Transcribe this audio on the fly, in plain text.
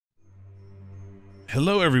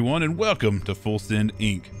Hello everyone and welcome to Full Send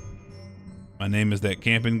Inc. My name is That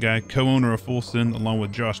Camping Guy, co-owner of Full Send along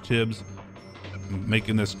with Josh Tibbs. I'm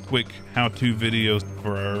making this quick how-to video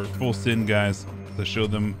for our Full Send guys to show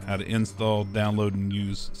them how to install, download, and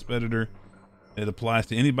use Speditor. It applies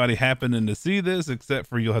to anybody happening to see this, except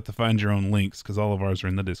for you'll have to find your own links because all of ours are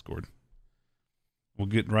in the Discord. We'll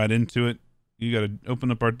get right into it. You got to open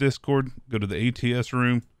up our Discord, go to the ATS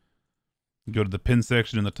room, go to the pin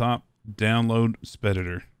section in the top, download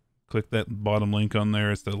Speditor. Click that bottom link on there.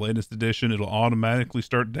 It's the latest edition. It'll automatically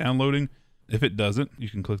start downloading. If it doesn't, you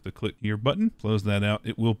can click the click here button, close that out.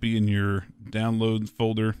 It will be in your download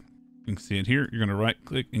folder. You can see it here. You're going to right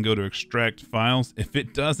click and go to extract files. If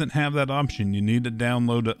it doesn't have that option, you need to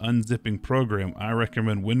download an unzipping program. I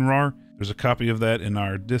recommend WinRar. There's a copy of that in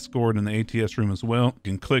our Discord and the ATS room as well.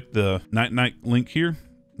 You can click the night link here.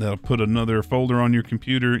 That'll put another folder on your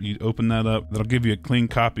computer. You open that up. That'll give you a clean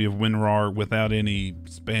copy of WinRar without any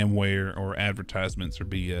spamware or advertisements or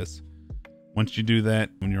BS. Once you do that,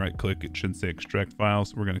 when you right click, it should say extract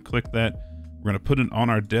files. We're going to click that. We're going to put it on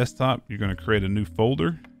our desktop. You're going to create a new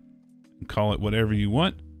folder and call it whatever you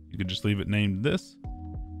want. You could just leave it named this.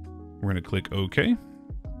 We're going to click OK.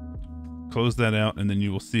 Close that out, and then you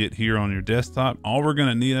will see it here on your desktop. All we're going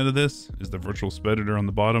to need out of this is the Virtual Speditor on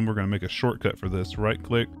the bottom. We're going to make a shortcut for this. Right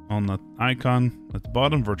click on the icon at the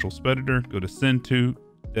bottom, Virtual Speditor, go to Send to,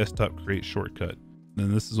 Desktop, Create Shortcut.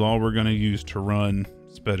 Then this is all we're going to use to run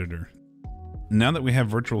Speditor. Now that we have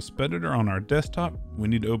Virtual Speditor on our desktop, we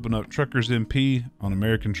need to open up Truckers MP on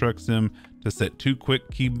American Truck Sim to set two quick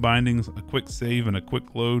key bindings, a quick save and a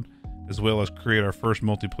quick load, as well as create our first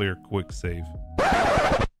multiplayer quick save.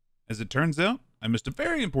 As it turns out, I missed a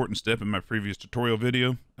very important step in my previous tutorial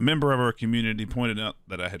video. A member of our community pointed out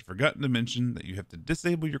that I had forgotten to mention that you have to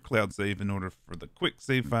disable your cloud save in order for the quick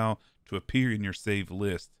save file to appear in your save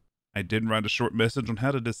list. I did write a short message on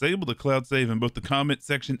how to disable the cloud save in both the comment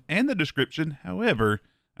section and the description. However,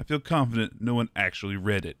 I feel confident no one actually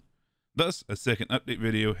read it. Thus, a second update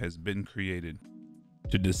video has been created.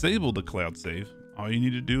 To disable the cloud save, all you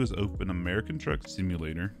need to do is open American Truck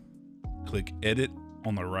Simulator, click Edit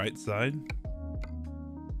on the right side,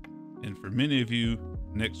 and for many of you,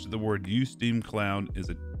 next to the word Use Steam Cloud is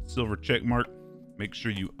a silver check mark. Make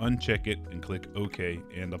sure you uncheck it and click OK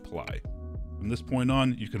and apply. From this point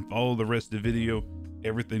on, you can follow the rest of the video.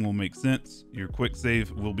 Everything will make sense. Your quick save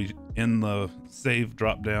will be in the save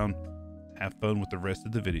drop down. Have fun with the rest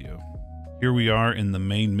of the video. Here we are in the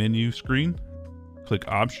main menu screen. Click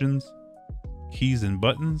Options, Keys and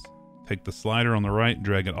Buttons. Take the slider on the right,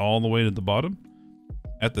 drag it all the way to the bottom.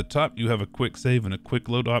 At the top, you have a quick save and a quick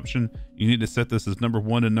load option. You need to set this as number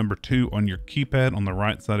 1 and number 2 on your keypad on the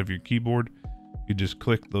right side of your keyboard. You just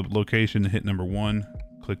click the location and hit number 1,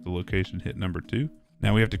 click the location, hit number 2.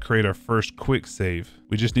 Now we have to create our first quick save.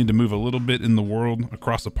 We just need to move a little bit in the world,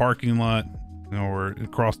 across a parking lot or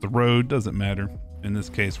across the road, doesn't matter. In this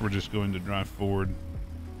case, we're just going to drive forward.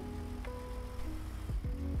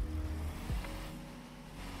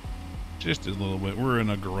 Just a little bit. We're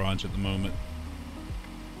in a garage at the moment.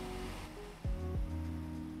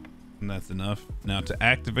 And that's enough. Now to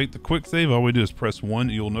activate the quick save, all we do is press 1.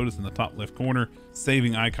 You'll notice in the top left corner,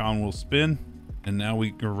 saving icon will spin. And now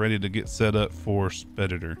we are ready to get set up for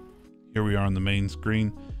Speditor. Here we are on the main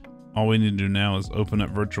screen. All we need to do now is open up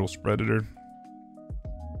Virtual Speditor.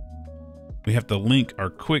 We have to link our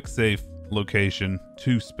quick save location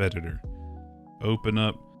to Speditor. Open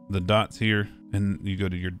up the dots here and you go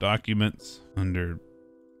to your documents under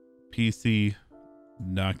PC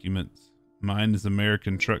documents. Mine is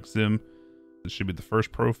American Truck Sim. It should be the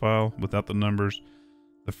first profile without the numbers.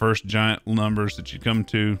 The first giant numbers that you come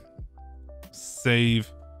to.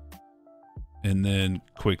 Save. And then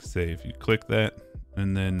quick save. You click that.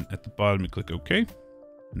 And then at the bottom you click OK.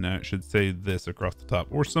 Now it should say this across the top.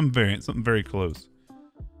 Or some variant. Something very close.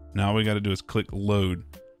 Now all we got to do is click load.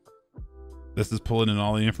 This is pulling in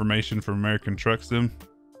all the information from American Truck Sim.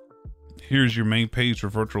 Here's your main page for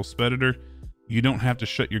Virtual Speditor. You don't have to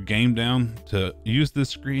shut your game down to use this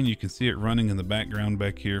screen. You can see it running in the background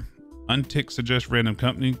back here. Untick suggest random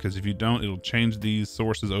company, because if you don't, it'll change these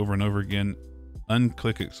sources over and over again.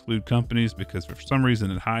 Unclick exclude companies because for some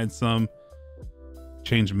reason it hides some.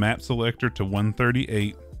 Change map selector to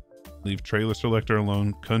 138. Leave trailer selector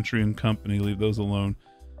alone. Country and company, leave those alone.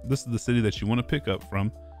 This is the city that you want to pick up from.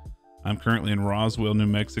 I'm currently in Roswell, New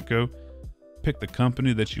Mexico. Pick the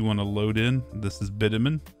company that you want to load in. This is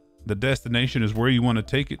Bitumen. The destination is where you want to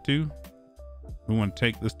take it to. We want to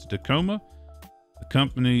take this to Tacoma. The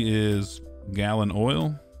company is Gallon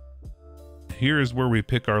Oil. Here is where we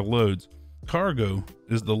pick our loads. Cargo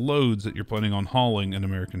is the loads that you're planning on hauling in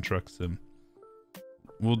American Truck Sim.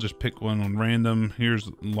 We'll just pick one on random. Here's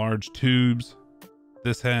large tubes.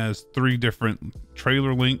 This has 3 different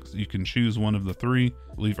trailer links. You can choose one of the 3.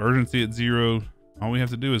 Leave urgency at 0. All we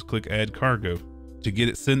have to do is click add cargo. To get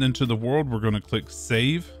it sent into the world, we're going to click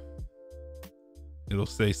save. It'll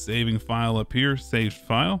say saving file up here, saved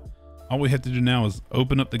file. All we have to do now is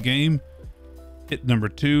open up the game, hit number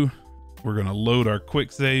 2. We're going to load our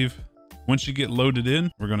quick save. Once you get loaded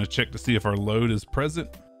in, we're going to check to see if our load is present.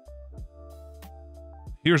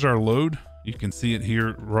 Here's our load. You can see it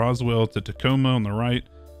here, Roswell to Tacoma on the right,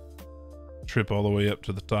 trip all the way up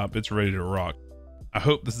to the top. It's ready to rock. I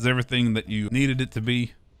hope this is everything that you needed it to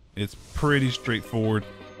be. It's pretty straightforward.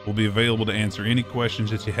 We'll be available to answer any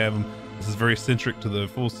questions that you have them. This is very centric to the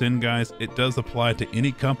Full Send guys. It does apply to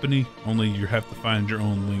any company, only you have to find your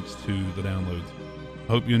own links to the downloads.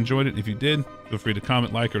 I hope you enjoyed it. If you did, feel free to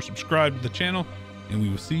comment, like, or subscribe to the channel, and we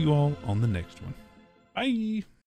will see you all on the next one. Bye.